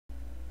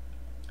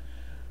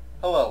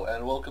Hello,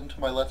 and welcome to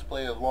my Let's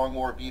Play of Long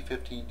War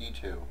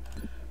B-15D2.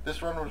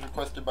 This run was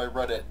requested by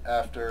Reddit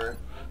after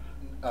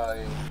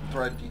a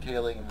thread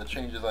detailing the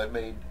changes I've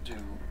made to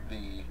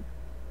the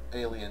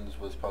aliens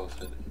was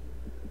posted.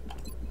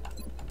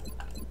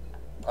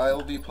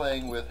 I'll be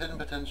playing with Hidden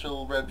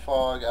Potential, Red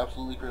Fog,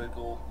 Absolutely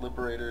Critical,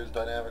 Liberators,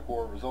 Dynamic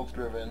War, Results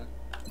Driven,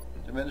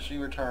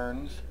 Diminishing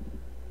Returns,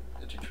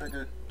 Itchy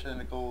Trigger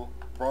Tentacle,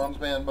 Bronze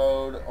Man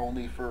mode,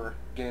 only for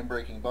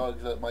game-breaking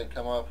bugs that might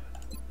come up,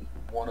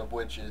 one of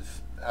which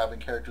is having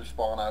characters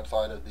spawn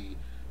outside of the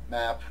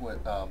map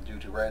due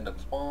to random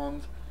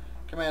spawns,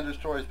 Commander's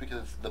Choice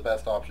because it's the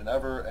best option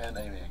ever, and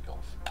aim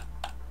angles.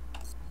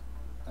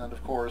 And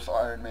of course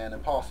Iron Man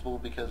Impossible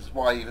because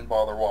why even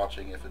bother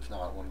watching if it's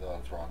not one of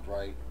those runs,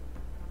 right?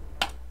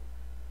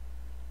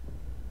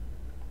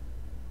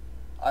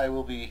 I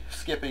will be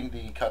skipping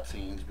the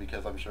cutscenes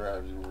because I'm sure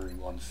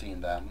everyone's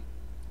seen them.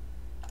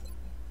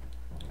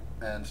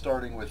 And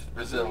starting with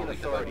Brazil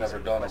because I've never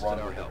done a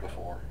run with it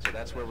before. So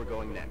that's where we're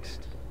going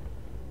next.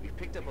 We've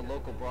picked up a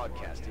local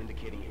broadcast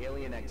indicating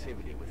alien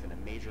activity within a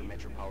major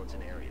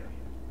metropolitan area.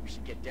 We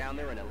should get down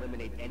there and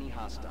eliminate any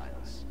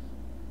hostiles.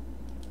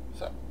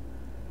 So,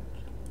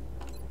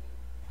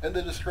 in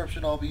the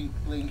description I'll be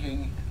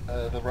linking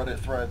the Reddit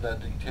thread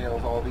that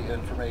details all the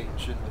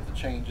information with the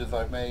changes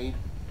I've made.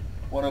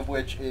 One of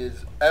which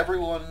is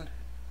everyone,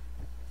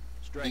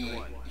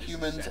 the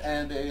humans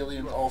and the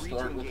aliens all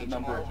start with a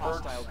number of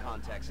perks.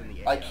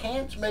 I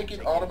can't make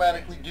it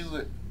automatically do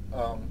it,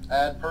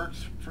 add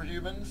perks for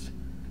humans,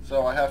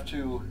 so I have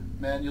to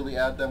manually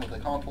add them with a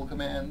control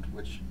command,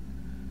 which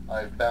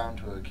I've bound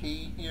to a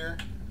key here.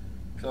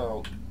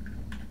 So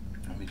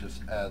let me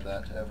just add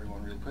that to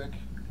everyone real quick.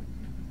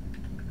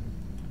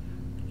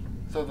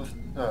 So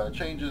the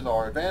changes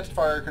are advanced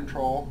fire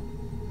control,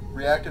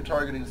 reactive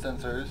targeting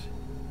sensors,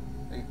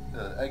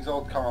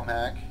 Exalt Comm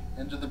Hack,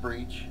 Into the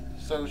Breach,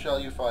 So Shall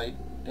You Fight,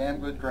 Damn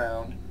Good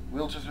Ground,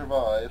 Will to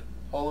Survive,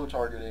 Holo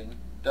Targeting,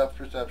 Depth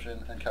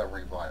Perception, and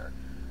Covering Fire.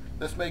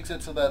 This makes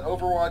it so that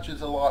Overwatch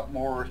is a lot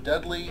more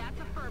deadly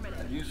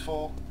and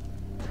useful,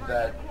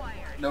 that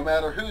no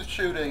matter who's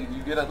shooting,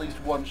 you get at least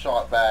one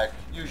shot back.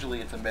 Usually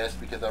it's a miss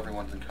because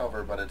everyone's in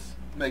cover, but it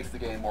makes the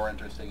game more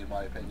interesting in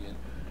my opinion.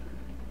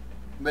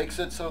 Makes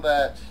it so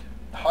that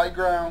high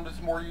ground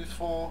is more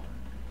useful,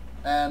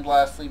 and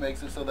lastly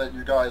makes it so that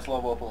your guys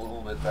level up a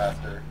little bit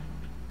faster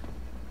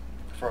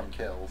from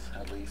kills,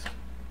 at least,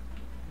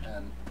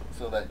 and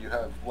so that you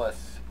have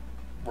less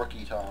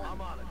rookie time.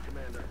 I'm on it,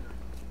 Commander.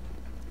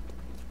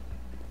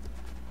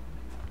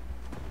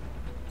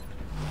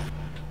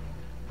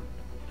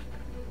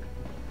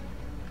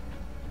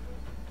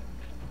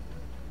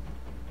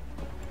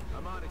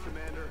 I'm on it,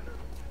 Commander.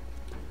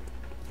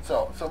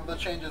 So, some of the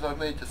changes I've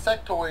made to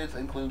sectoids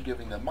include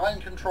giving them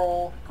mind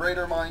control,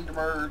 greater mind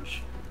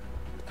merge,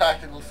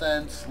 tactical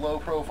sense, low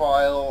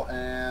profile,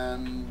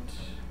 and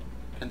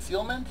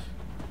concealment,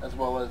 as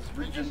well as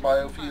regen,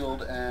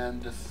 biofield,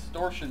 and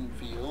distortion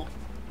field,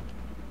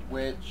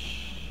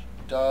 which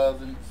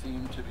doesn't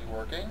seem to be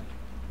working.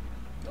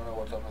 Don't know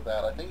what's up with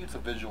that. I think it's a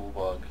visual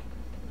bug.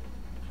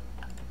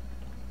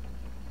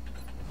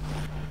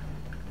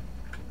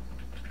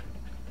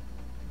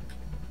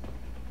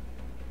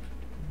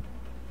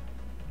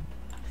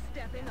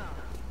 Stepping up.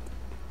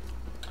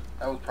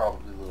 That was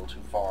probably a little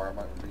too far. I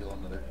might reveal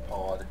another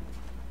pod.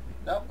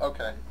 Nope,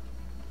 okay.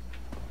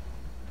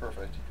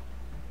 Perfect.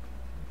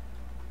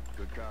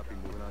 Good copy,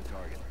 moving on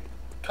target.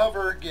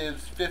 Cover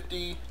gives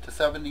 50 to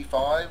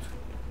 75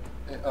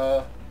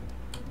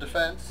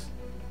 defense,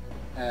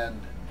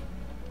 and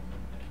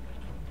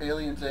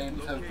aliens'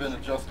 aims have been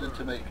adjusted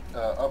to make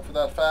up for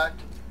that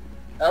fact.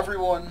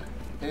 Everyone,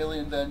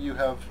 alien, then you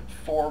have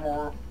 4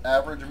 more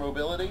average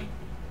mobility.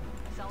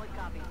 Solid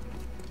copy.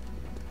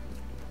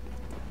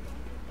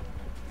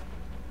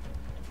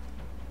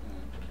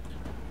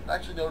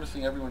 Actually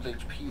noticing everyone's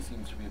HP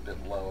seems to be a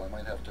bit low. I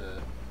might have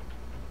to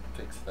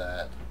fix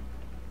that.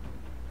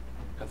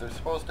 Because they're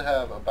supposed to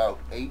have about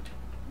 8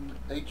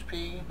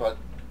 HP, but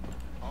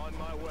On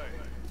my way.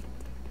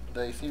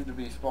 they seem to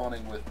be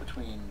spawning with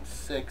between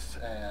 6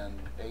 and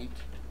 8,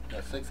 no,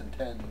 6 and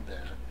 10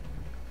 there.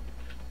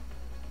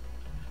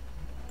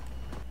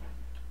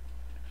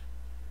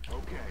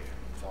 Okay.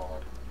 It's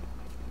odd.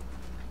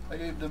 I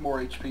gave them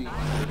more HP.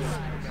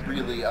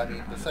 Really, I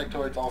mean, the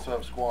sectoids also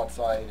have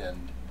squadsight,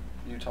 and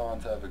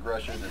mutons have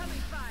aggression, and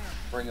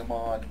bring them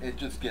on. It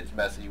just gets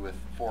messy with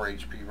 4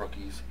 HP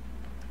rookies.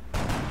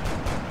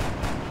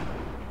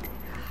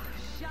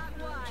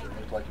 It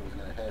looked like it was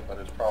going to hit, but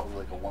it's probably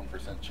like a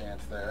 1%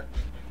 chance there.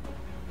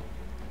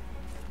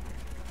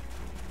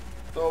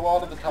 So a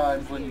lot of the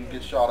times when you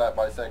get shot at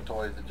by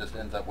sectoids, it just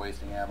ends up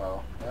wasting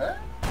ammo. Eh?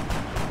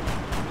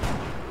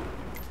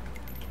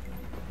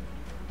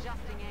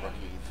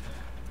 Rookies.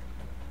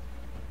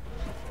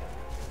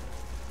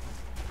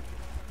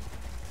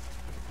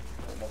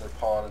 Another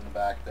pod in the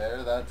back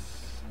there.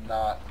 That's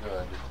not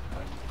good.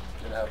 I'm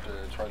going to have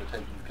to try to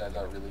take these guys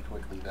out really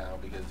quickly now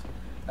because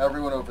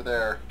everyone over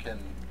there can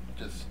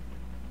just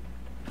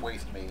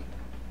waste me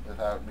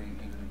without me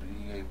even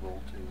being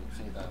able to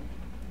see them.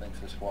 thanks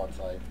to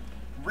squadsight.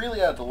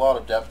 Really adds a lot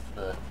of depth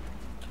to the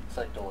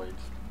sectoids.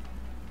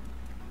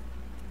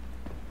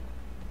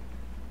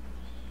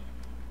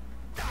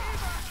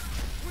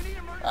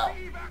 Wow,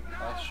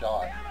 nice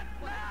shot.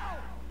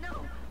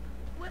 No!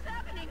 What's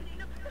happening?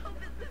 No,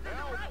 this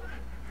isn't right!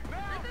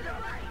 This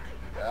isn't right!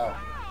 Yeah.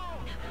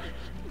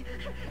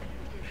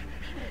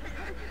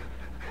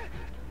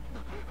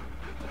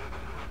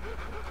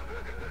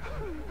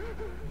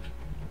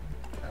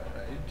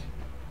 Alright.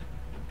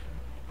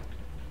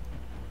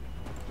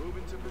 Move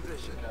into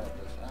position. Count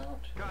this out.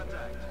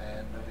 Contact.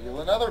 And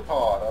reveal another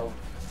pod. Oh,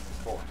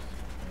 of course.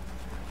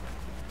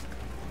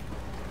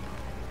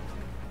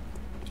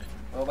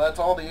 Well, that's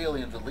all the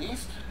aliens at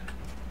least.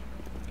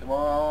 Come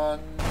on.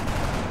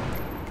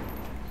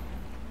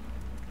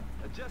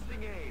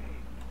 Adjusting aim.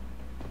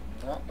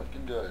 Not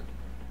looking good.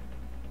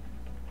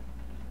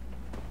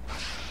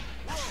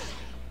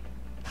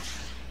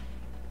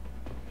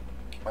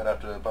 Might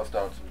have to bust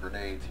out some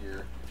grenades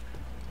here.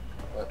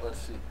 But let's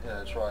see.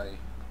 Try.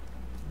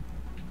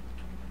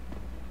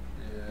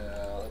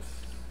 Yeah, let's.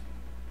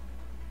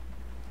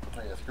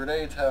 I guess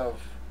grenades have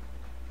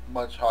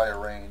much higher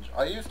range.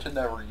 I used to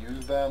never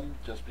use them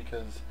just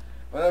because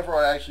whenever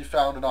I actually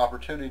found an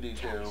opportunity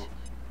to,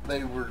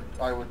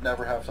 I would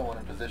never have someone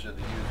in position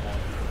to use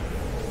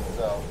one.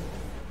 So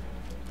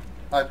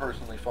I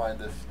personally find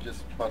this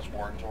just much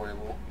more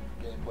enjoyable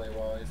gameplay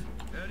wise.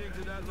 Heading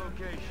to that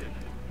location.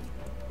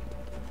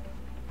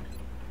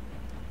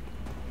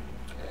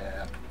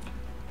 Yeah.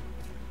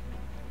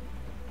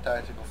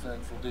 Tactical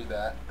sense will do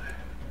that.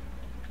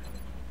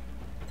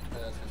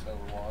 That's just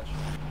Overwatch.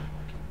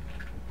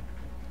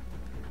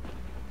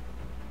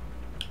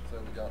 So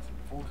we got some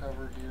full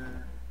cover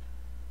here.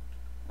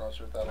 Not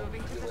sure if that'll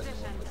Moving to reveal anyone,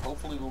 position. but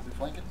hopefully we'll be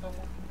flanking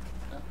someone.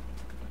 No?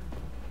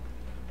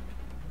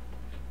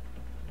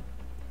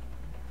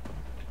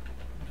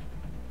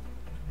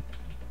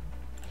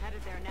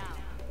 Headed there now.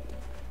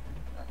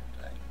 Oh,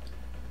 dang.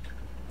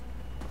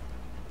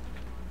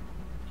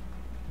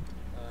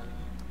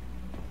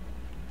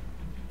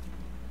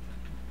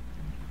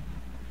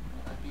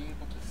 Will I be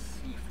able to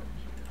see from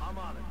here? I'm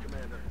on it,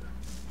 Commander.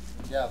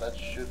 Yeah, that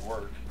should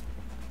work.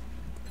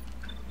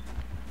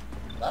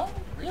 No?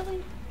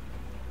 Really?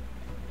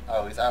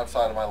 Oh, he's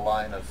outside of my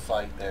line of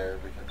sight there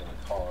because of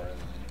the car, isn't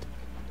he?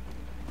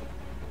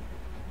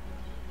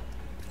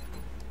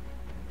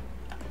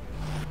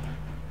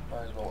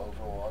 Might as well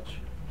Overwatch.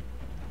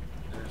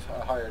 There's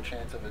a higher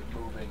chance of it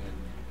moving and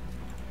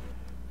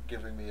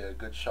giving me a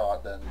good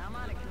shot than I'm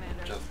on it,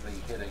 Commander. just me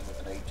hitting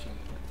with an 18.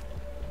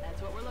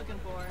 That's what we're looking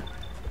for.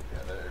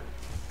 Yeah, there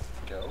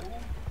we go.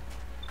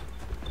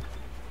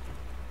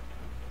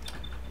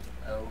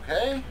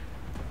 Okay.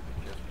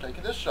 Guess we're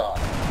taking this shot.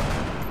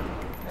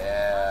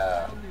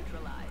 Yeah. Well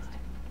neutralized.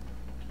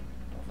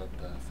 Was that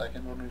the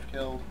second one we've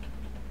killed?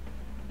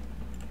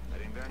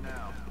 Heading there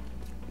now.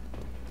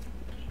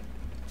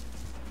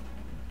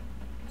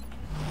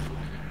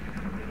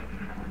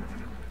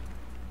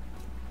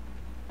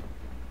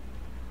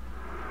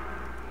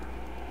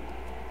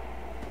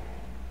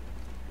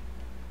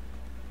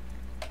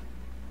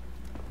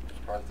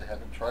 Surprised they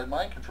haven't tried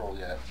mind control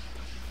yet.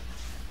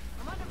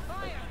 I'm under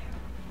fire!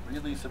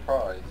 Really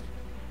surprised.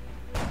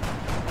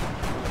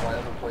 My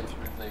other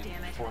playthroughs, they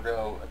Damn it.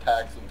 forego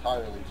attacks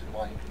entirely to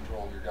mind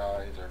control your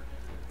guys, or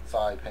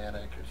psi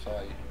panic, or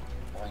psi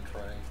mind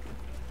fray.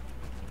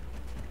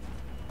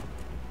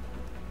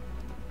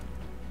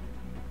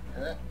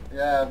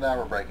 Yeah, now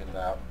we're breaking it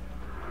out.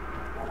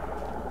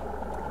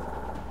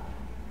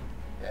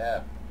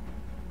 Yeah.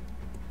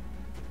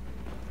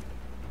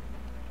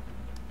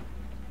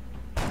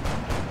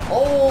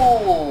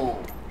 Oh!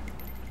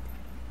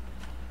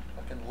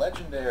 Fucking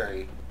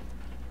legendary.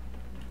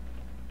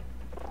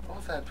 What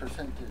was that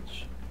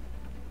percentage?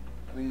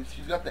 I mean,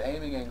 she's got the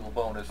aiming angle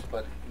bonus,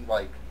 but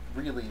like,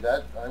 really,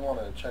 that, I want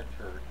to check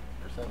her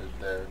percentage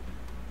there.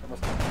 That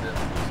must have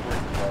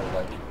been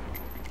like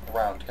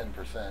around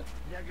 10%.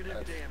 Negative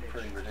That's damage.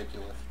 pretty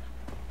ridiculous.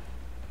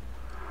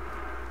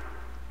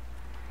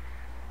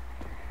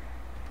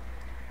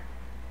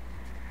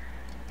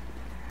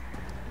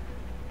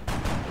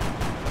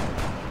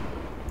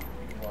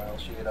 Meanwhile,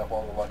 she ate up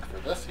all the luck for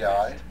this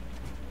guy.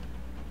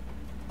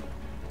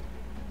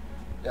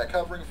 Yeah,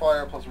 covering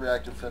fire plus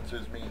reactive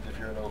sensors means if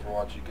you're in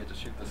Overwatch, you get to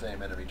shoot the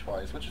same enemy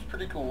twice, which is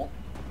pretty cool.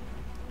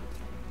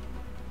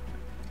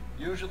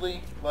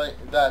 Usually, like,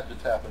 that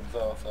just happens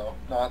though, so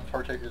not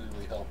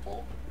particularly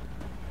helpful.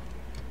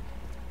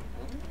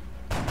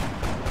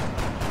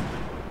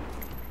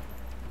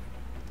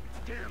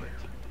 Damn it.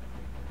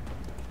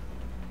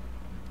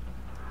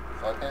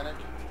 Side panic?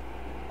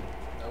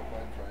 Nope,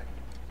 mind fray.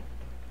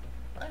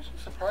 I'm actually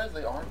surprised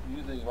they aren't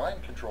using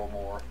mind control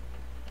more.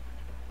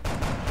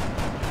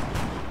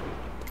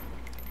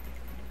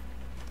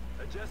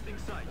 Adjusting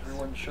sights.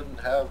 Everyone shouldn't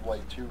have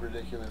like too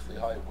ridiculously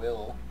high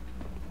will.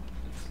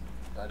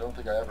 I don't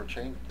think I ever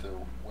changed to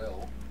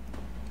will.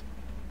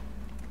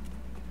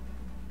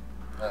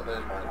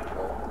 There's mind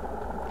control.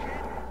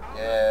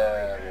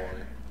 Yeah,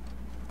 boy.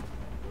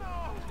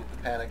 Let's get the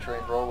panic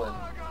train rolling.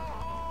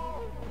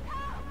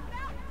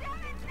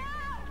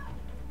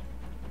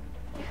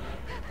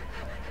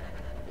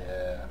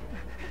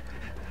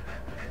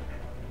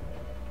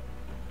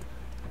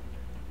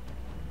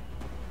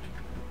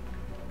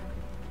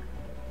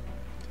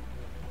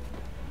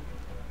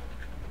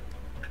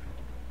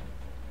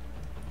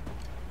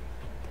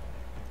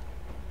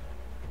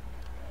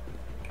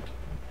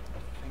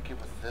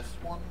 this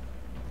one?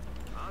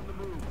 On the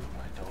move.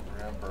 I don't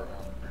remember.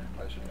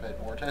 I should have paid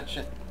more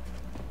attention.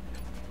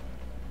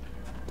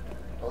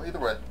 Well, either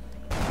way.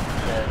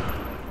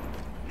 Yeah.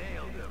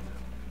 Nailed him.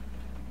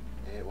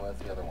 It was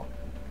the other one.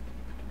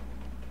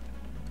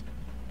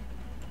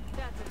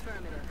 That's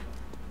affirmative.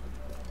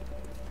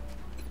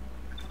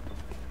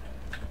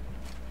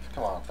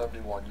 Come on,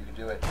 71, you can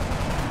do it.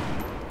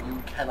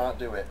 You cannot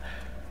do it.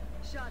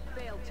 Shot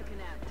failed to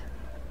connect.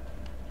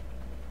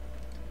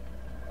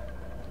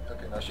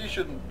 Okay, now she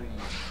shouldn't be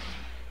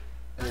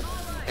able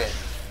to be hit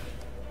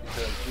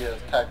because she has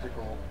a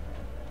tactical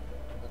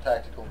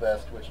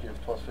vest which gives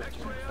plus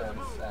 15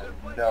 defense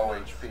and no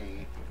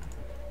HP,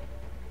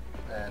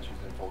 and she's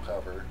in full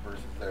cover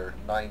versus their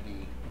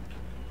 90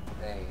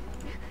 aim.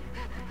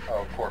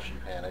 Oh, of course she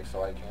panics,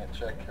 so I can't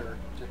check her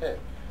to hit.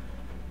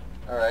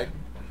 Alright.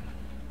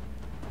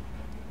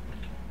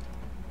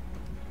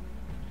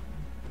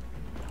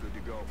 Good to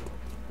go.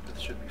 This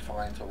should be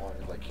fine so long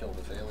as I kill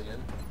this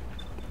alien.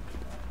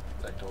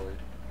 Sectoid.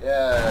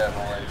 Yeah,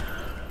 boy.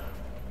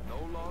 No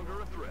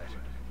longer a threat.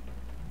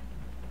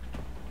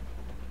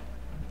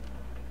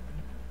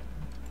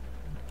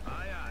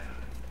 Aye, aye.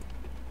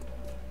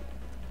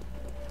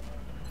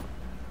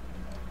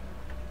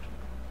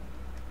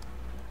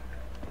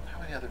 How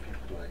many other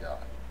people do I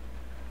got?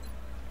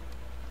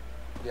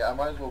 Yeah, I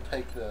might as well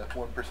take the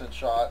 1%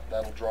 shot.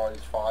 That'll draw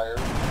his fire.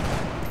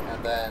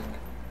 And then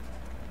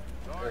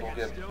it'll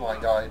give my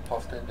guy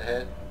plus 10 to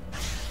hit.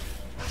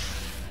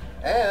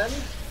 And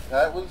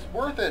that was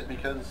worth it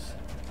because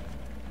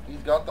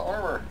he's got the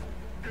armor.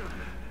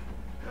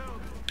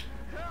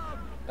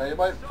 Now you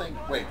might think,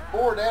 wait,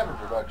 4 damage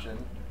reduction?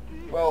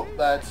 Well,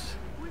 that's,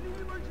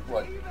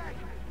 what,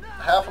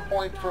 half a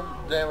point from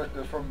damage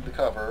from the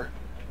cover,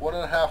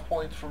 1.5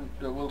 points from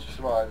the will to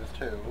survive is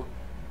 2,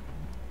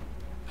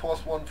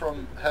 plus 1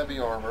 from heavy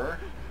armor.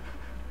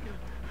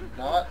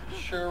 Not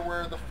sure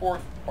where the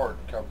 4th part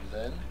comes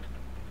in,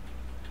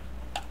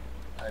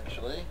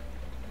 actually.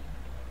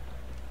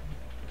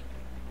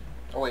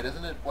 Oh wait,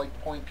 isn't it like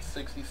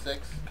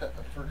 0.66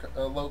 for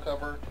low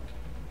cover?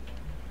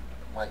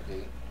 Might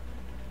be.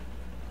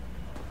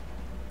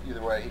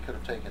 Either way, he could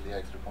have taken the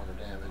extra point of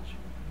damage.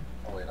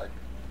 Oh wait, I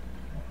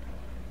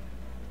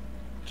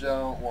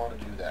don't want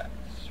to do that.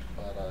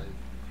 But I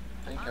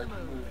think I can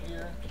move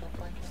here and still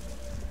flank him.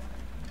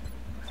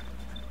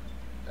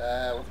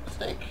 That was a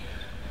mistake.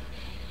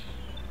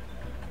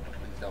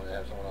 Please tell me I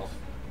have someone else.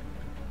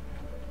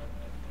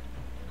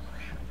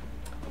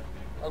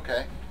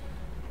 Okay.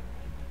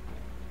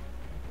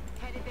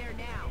 Headed there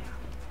now.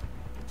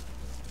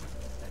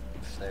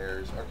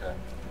 Snares, okay.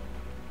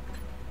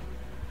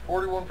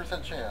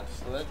 41% chance,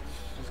 so that's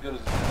as good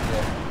as it's gonna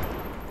get.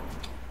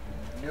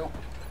 Nope.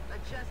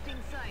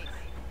 Adjusting sights.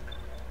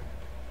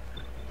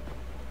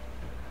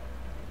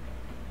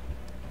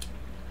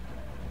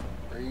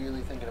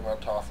 Really thinking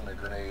about tossing a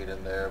grenade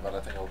in there, but I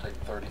think I'll take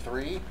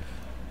 33.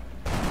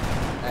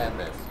 And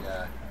miss,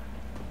 yeah.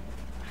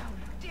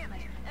 Damn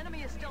it!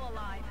 Enemy is still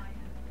alive.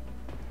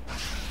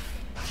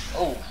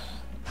 Oh!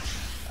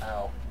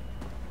 Ow.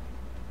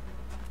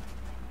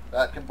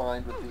 That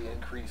combined with the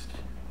increased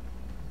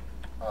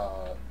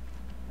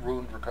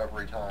wound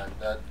recovery time,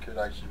 that could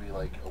actually be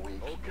like a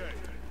week. Okay.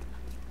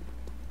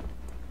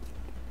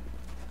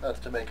 That's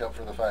to make up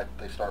for the fact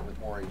that they start with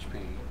more HP. Or at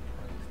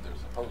least they're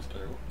supposed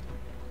to.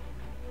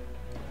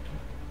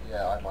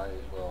 Yeah, I might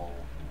as well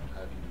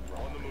have you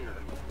run here.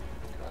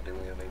 You're not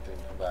doing anything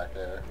from back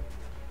there.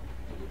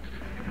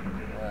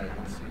 Alright,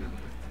 let's see.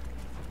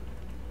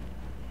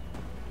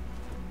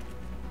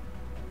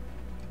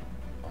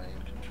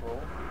 Mind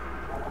control.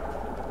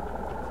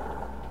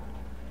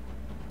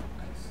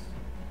 Nice.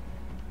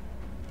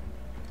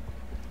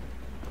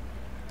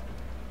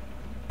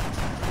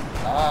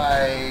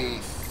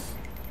 Nice!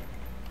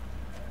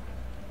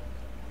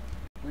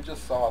 We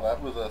just saw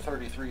that was a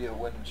 33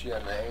 when she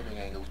had the aiming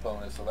angles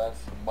bonus, so that's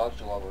much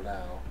lower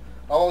now.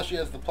 Although she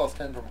has the plus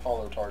 10 from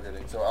holo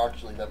targeting, so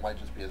actually that might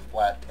just be a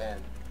flat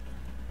 10.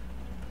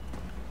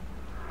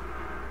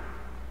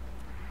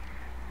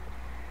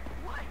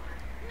 What?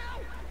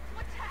 No!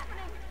 What's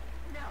happening?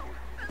 No!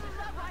 For the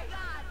love of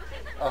God! This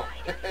isn't Oh,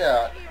 right!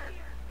 yeah. Here.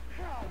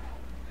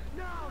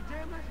 No,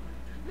 damn it!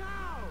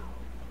 No!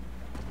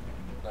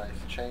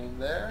 Nice chain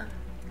there.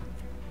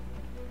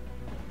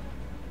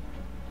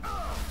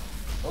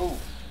 Oh.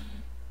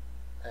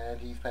 And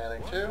he's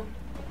panning too.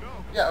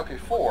 Yeah, okay,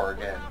 4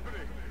 again.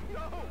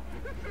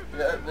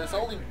 Yeah, there's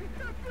only...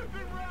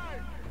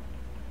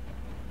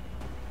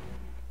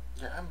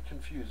 Yeah, I'm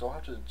confused. I'll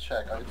have to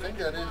check. I think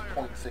that is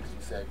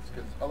 0.66,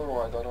 because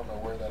otherwise I don't know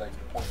where that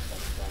extra point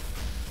comes from.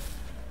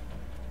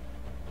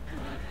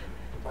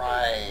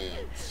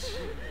 Right.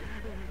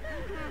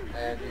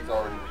 And he's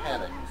already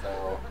panicking,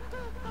 so...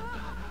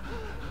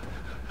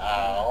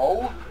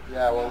 Ow!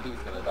 Yeah, well, he's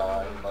gonna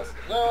die. Unless...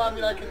 No, I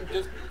mean, I can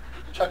just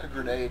chuck a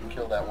grenade and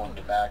kill that one in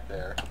the back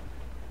there.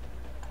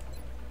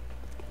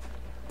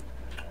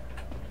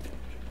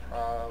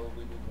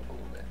 Probably move up a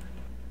little bit.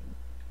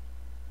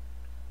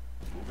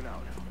 Moving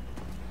out.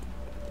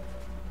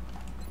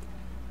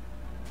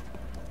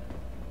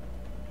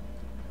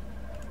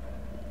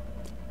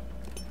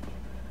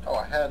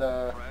 had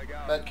a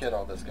med kit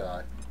on this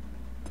guy.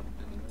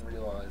 Didn't even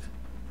realize.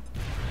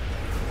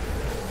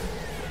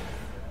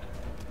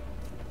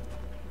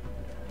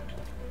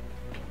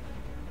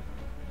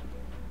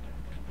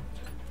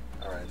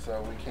 Alright,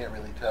 so we can't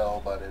really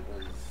tell, but it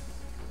was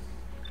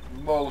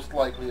most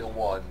likely a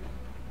 1.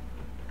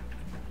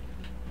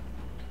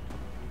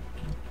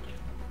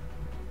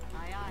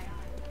 Aye, aye.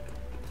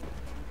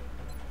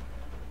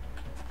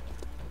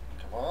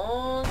 Come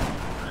on.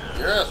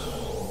 Yes!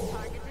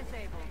 Target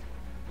disabled.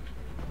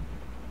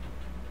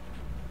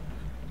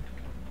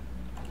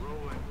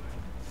 Rolling.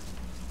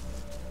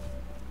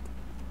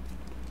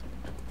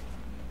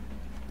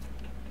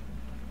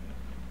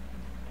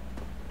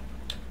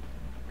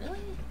 Really?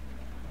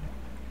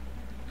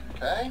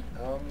 Okay,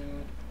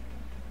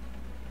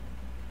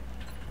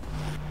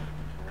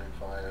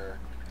 fire.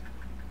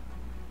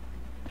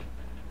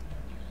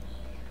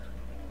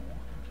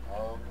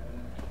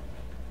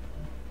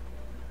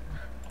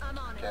 I'm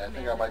on Okay, it, I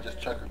think I might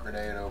just chuck a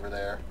grenade over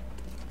there.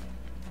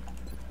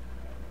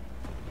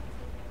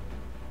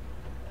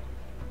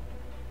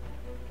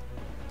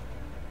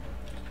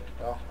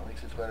 Well, at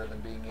least it's better than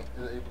being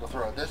able to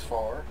throw it this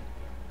far.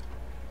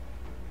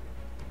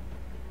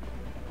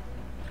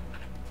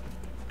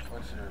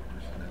 What's your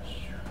percentage?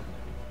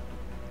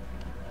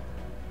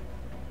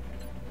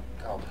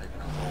 I'll take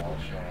another wall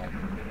shot.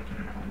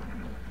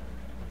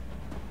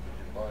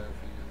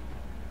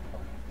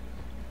 Biofield.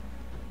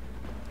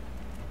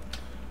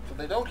 So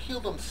they don't heal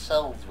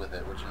themselves with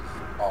it, which is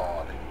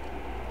odd.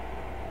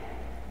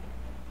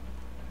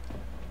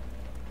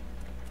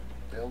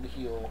 They only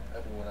heal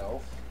everyone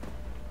else.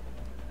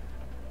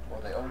 Or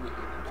they only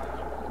heal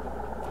themselves.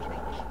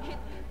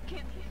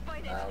 Can't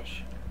fight it.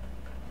 Ouch.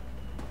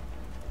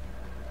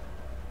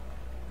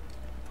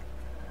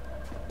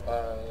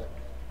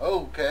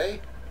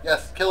 Okay.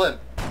 Yes, kill him.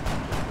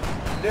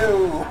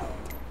 No.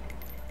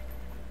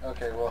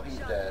 Okay, well he's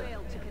dead.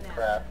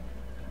 Crap.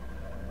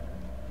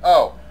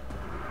 Oh.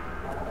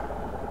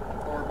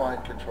 Or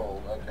mind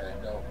controlled. Okay,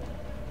 no.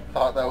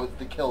 Thought that was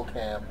the kill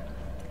cam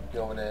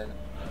going in.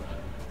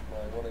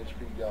 My 1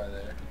 HP guy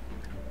there.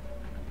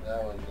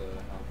 That was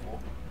helpful.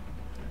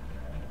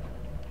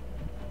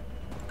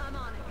 I'm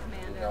on it,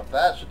 Commander. Now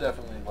that should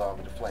definitely allow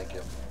me to flank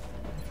him.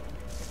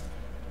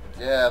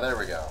 Yeah, there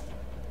we go.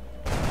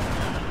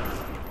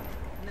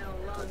 No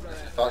longer.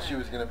 I thought she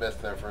was gonna miss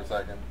there for a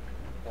second.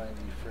 90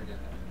 friggin'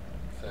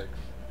 6.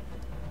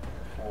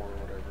 4 or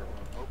whatever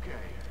it was. Okay.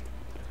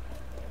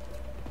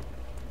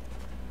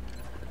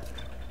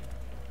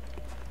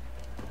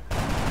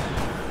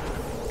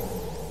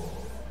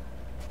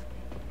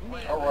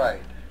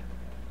 Alright.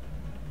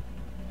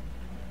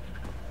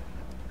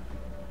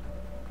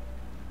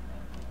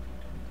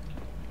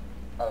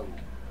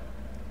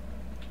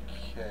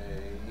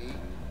 Okay.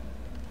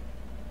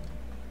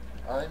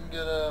 I'm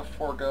gonna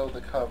forego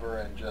the cover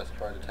and just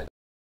try to take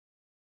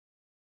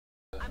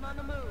I'm on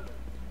the move.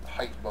 a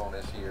height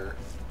bonus here.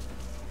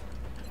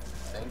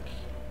 I think.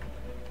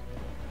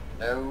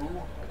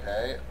 No.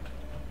 Okay.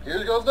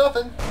 Here goes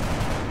nothing.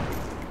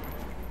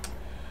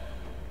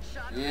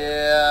 Shot.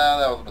 Yeah,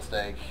 that was a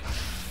mistake.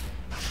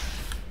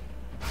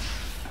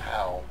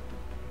 Ow.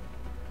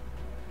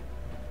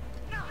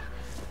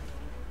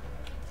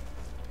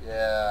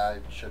 Yeah,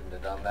 I shouldn't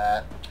have done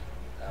that.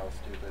 That was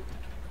stupid.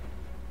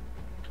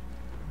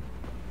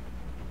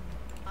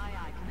 Aye,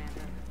 aye,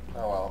 Commander.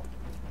 Oh well.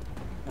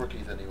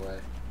 Rookies anyway.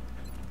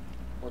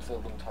 What's that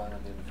little time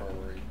in the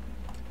infirmary?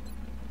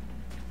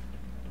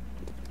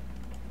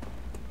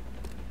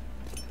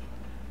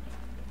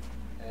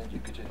 And you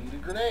get to eat a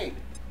grenade.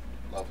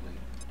 Lovely.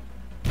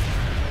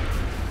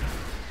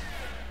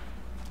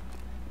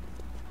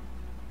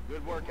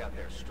 Good work out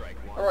there, Strike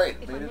One. Alright,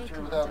 If I made may, it through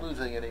Commander, without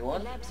losing The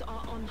anyone. labs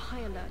are on high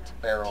alert.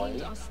 Barely.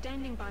 Teams are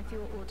standing by for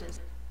your orders.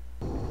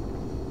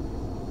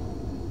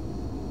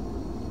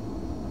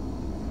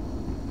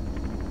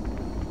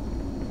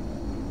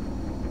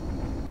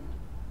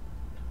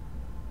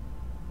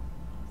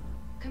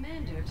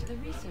 Commander to the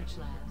research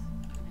labs.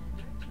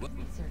 Commander to the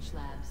research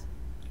labs.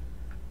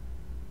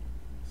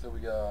 So we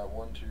got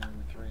 1, 2,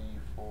 3,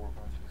 4,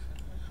 5,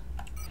 6,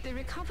 7. The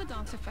recovered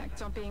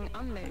artifacts are being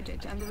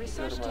unloaded and the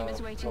research team amount is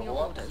of waiting your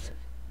level ups. orders.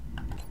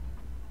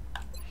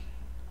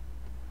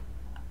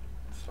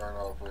 Start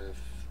off with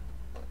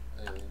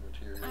alien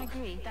materials. I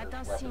agree, that or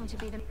does seem weapons. to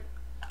be the...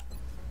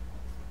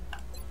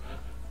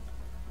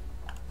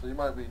 So you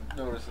might be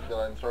noticing that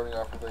I'm starting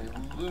off with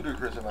a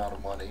ludicrous amount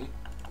of money.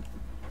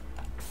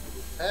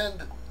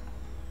 And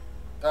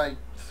I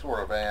sort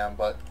of am,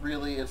 but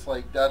really it's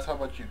like that's how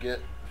much you get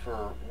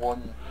for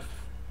one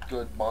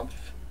good month.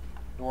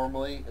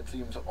 Normally, it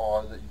seems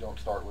odd that you don't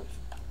start with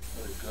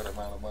a good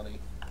amount of money.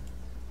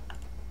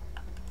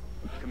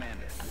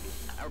 Commander,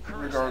 our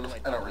current Regardless,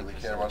 satellite I don't really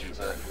uplink care much for facilities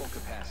are the at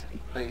full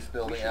capacity. base We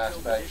building should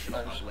build aspect.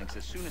 additional uplinks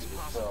as soon as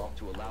possible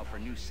to allow for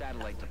new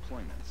satellite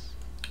deployments.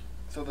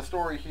 So the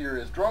story here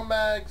is drum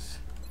mags.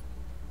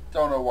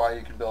 Don't know why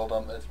you can build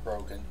them. It's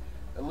broken.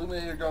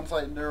 Illuminator, gun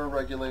sight, and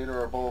neuroregulator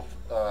are both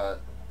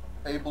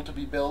able to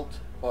be built,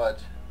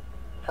 but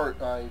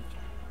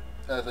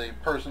as a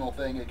personal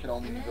thing, it can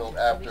only be built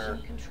after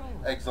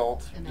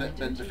Exalt's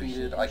been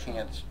defeated. I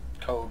can't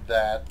code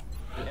that.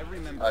 Every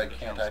member I of the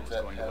can't council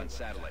is going to want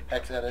satellite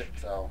hex edit,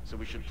 coverage. so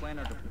We should plan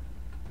our...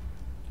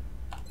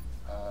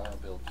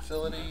 build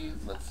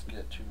facilities. Let's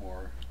get 2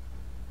 more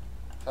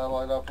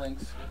satellite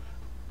uplinks.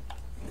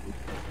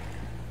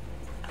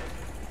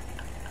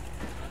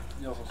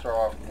 You also start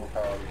off with more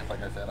power because,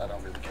 like I said, I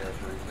don't really care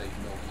for base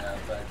building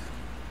aspects.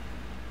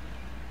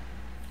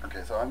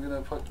 Okay, so I'm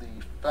going to put the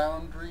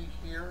foundry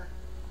here.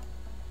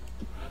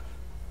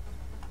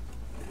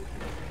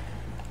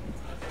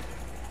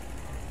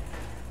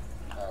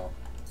 Oh.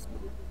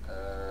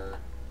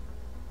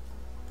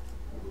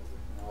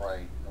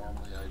 Right.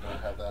 Normally I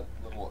don't have that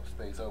little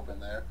space open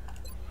there.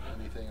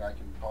 Anything I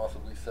can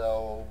possibly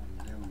sell?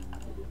 No.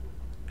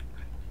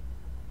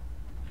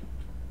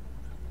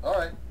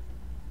 Alright.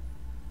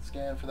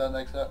 Scan for that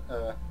next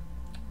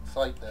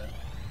site then.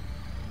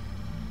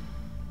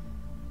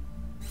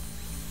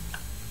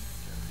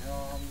 Carry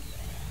on.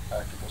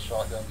 Tactical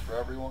shotguns for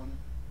everyone.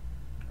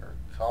 Or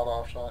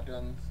sawed-off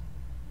shotguns.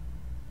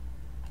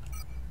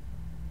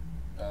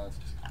 It's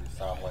just gonna be a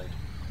satellite.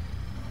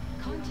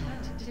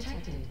 Contact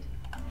detected.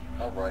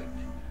 Alright.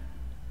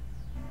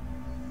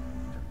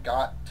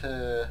 Forgot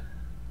to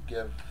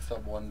give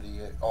someone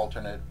the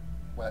alternate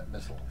wet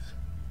missiles.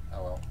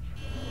 Oh well.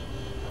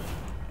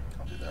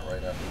 I'll do that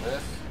right after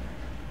this.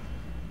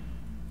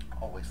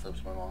 Always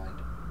slips my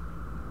mind.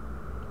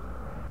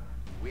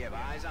 We have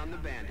eyes on the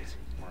bandits.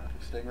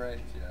 Stingrays?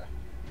 Yeah.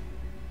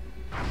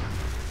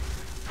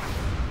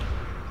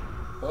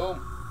 Boom.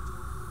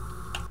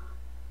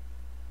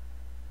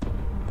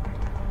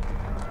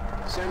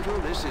 Central,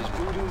 this is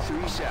Voodoo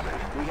 37.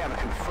 We have a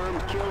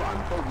confirmed kill on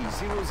Bogey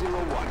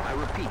 001. I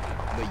repeat,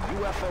 the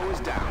UFO is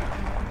down.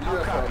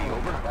 I'll copy,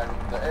 over.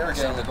 And the air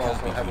game is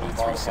also heavily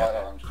modified.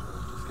 Oh, I'm just going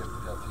to skip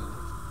the cutscene.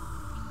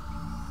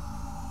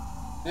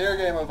 The air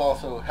game is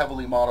also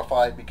heavily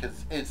modified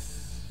because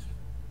it's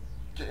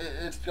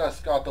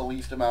just got the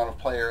least amount of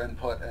player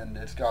input, and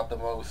it's got the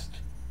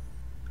most,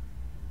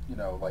 you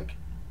know, like,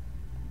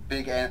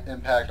 big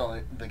impact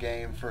on the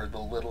game for the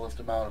littlest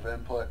amount of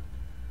input.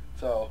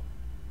 So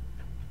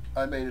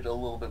I made it a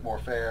little bit more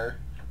fair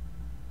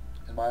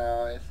in my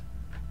eyes.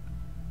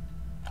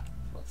 So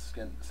let's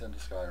send to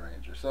Sky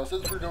Ranger. So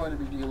since we're going to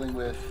be dealing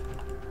with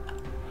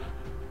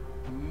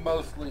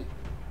mostly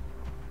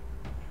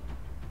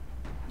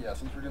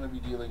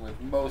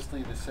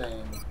the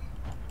same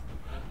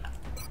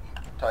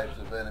types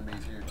of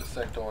enemies here, just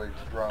sectoids,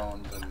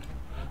 drones, and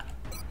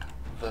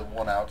the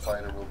one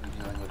outsider we'll be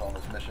dealing with on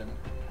this mission,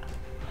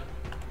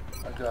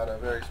 I've got a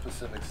very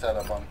specific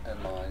setup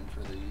in mind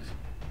for these.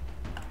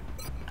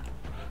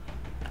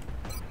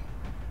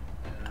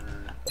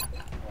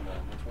 Hold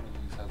on, which one of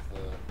these has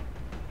the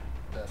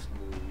best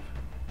move?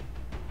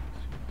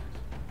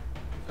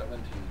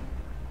 17.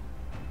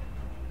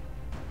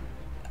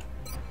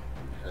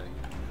 Okay.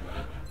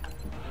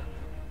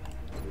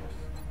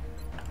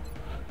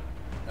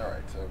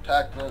 Alright, so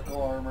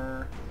tactical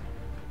armor.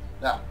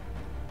 Now,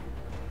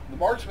 the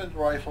marksman's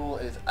rifle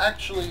is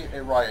actually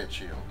a riot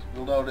shield.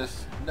 You'll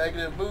notice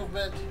negative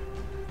movement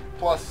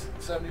plus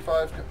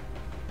 75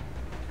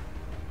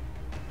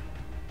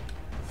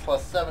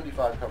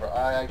 cover.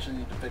 I actually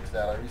need to fix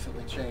that. I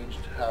recently changed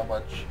how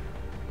much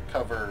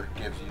cover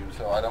gives you,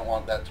 so I don't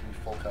want that to be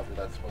full cover.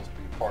 That's supposed to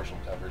be partial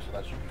cover, so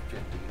that should be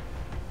 50.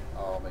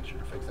 I'll make sure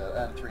to fix that.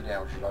 And 3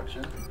 damage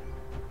reduction.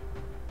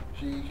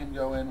 She can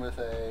go in with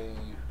a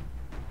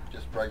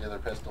just regular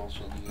pistol.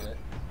 She'll need it.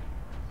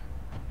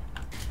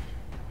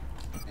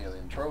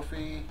 Alien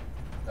trophy.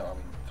 No, I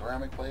mean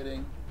ceramic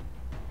plating.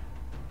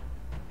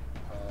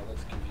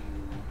 Let's give you.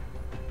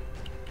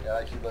 Yeah,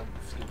 actually,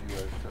 let's give you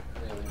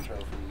a alien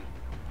trophy,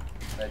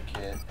 med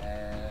kit,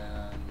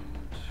 and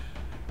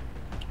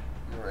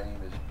your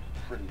aim is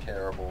pretty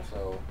terrible.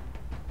 So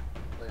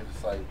laser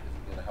sight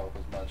isn't going to help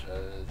as much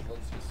as,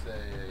 let's just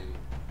say,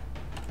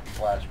 a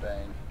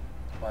flashbang.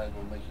 Might as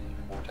well make you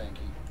even more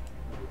tanky.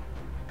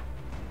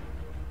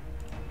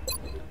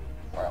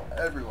 While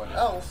everyone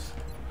else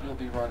will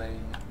be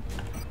running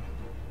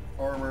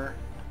armor,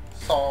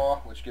 saw,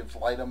 which gives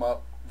light 'em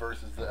up,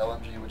 versus the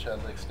LMG, which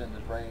has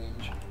extended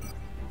range,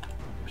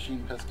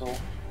 machine pistol,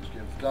 which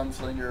gives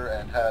gunslinger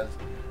and has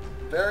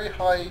very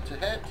high to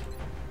hit,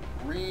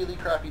 really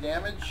crappy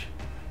damage,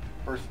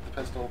 versus the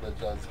pistol that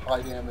does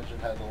high damage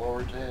and has a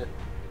lower to hit.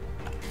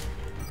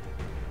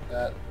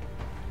 That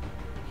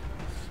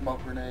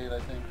smoke grenade, I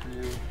think, for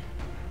you.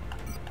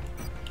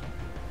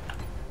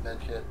 Med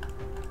kit.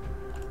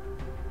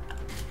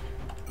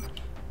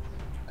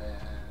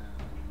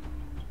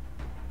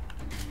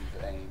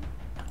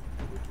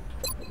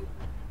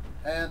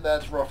 And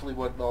that's roughly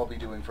what I'll be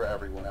doing for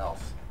everyone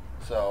else.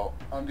 So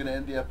I'm going to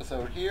end the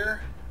episode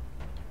here.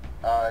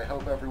 I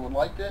hope everyone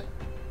liked it.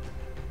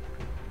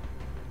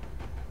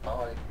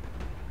 Bye.